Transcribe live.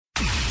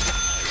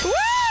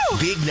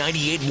Big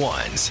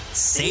 98.1's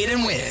Say It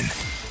and Win.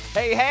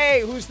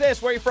 Hey, who's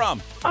this? Where are you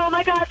from? Oh,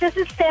 my God, this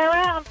is Sarah.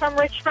 I'm from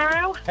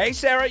Richboro. Hey,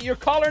 Sarah, you're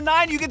caller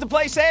 9. You get to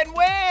play Say It and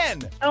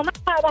Win. Oh, my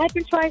God, I've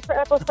been trying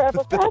forever.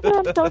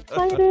 I'm so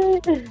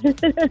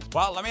excited.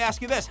 Well, let me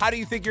ask you this. How do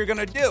you think you're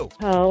going to do?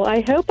 Oh,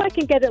 I hope I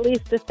can get at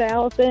least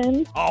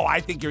 1,000. Oh,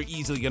 I think you're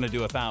easily going to do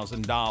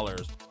 $1,000.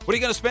 What are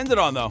you going to spend it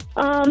on, though?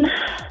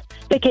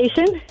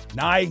 Vacation.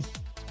 Nice.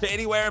 To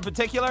anywhere in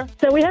particular?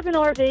 So we have an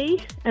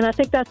RV, and I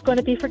think that's going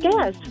to be for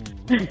gas.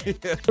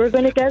 We're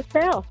going to go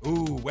south.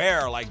 Ooh,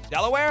 where? Like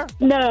Delaware?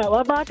 No,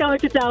 I'm not going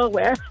to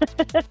Delaware.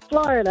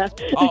 Florida.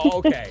 Oh,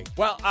 okay.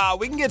 Well,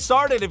 we can get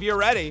started if you're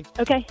ready.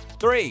 Okay.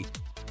 3,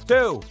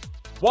 2,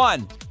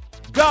 1,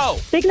 go.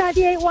 Big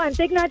 98.1,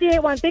 Big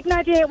 98.1, Big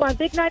 98.1,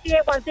 Big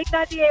 98.1, Big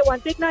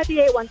 98.1, Big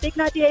 98.1, Big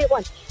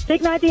 98.1,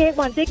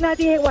 Big 98.1, Big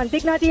 98.1,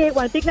 Big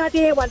 98.1, Big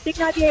 98.1, Big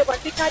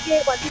 98.1, Big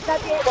 98.1, Big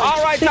 98.1.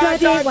 All right, Big time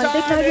 98.1,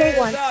 Big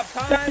 98.1. is up.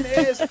 Time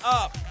is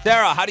up.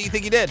 Sarah, how do you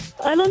think you did?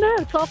 I don't know,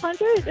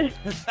 1,200?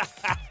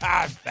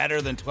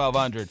 Better than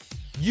 1,200.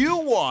 You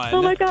won.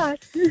 Oh, my gosh.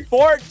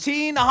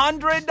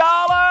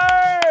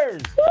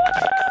 $1,400.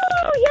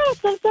 Oh, yes,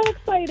 I'm so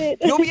excited.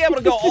 You'll be able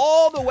to go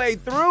all the way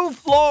through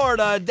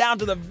Florida down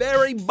to the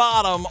very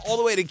bottom, all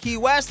the way to Key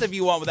West if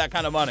you want with that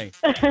kind of money.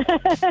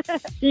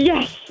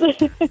 Yes.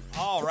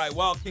 All right.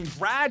 Well,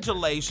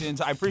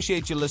 congratulations. I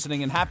appreciate you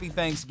listening, and happy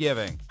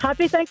Thanksgiving.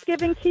 Happy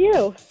Thanksgiving to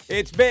you.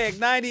 It's Big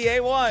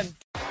 98.1.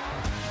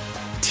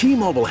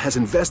 T-Mobile has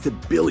invested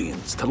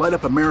billions to light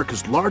up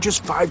America's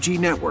largest 5G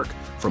network,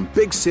 from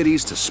big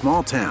cities to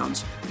small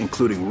towns,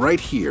 including right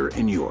here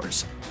in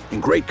yours.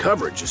 And great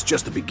coverage is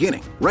just the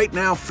beginning. Right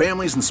now,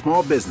 families and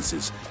small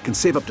businesses can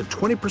save up to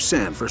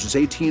 20% versus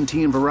AT&T and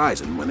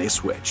Verizon when they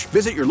switch.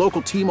 Visit your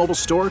local T-Mobile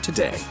store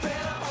today.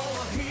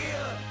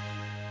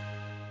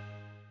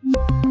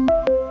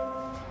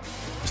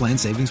 Plan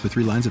savings with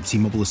 3 lines of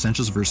T-Mobile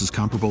Essentials versus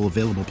comparable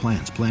available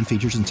plans. Plan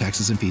features and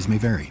taxes and fees may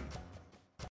vary.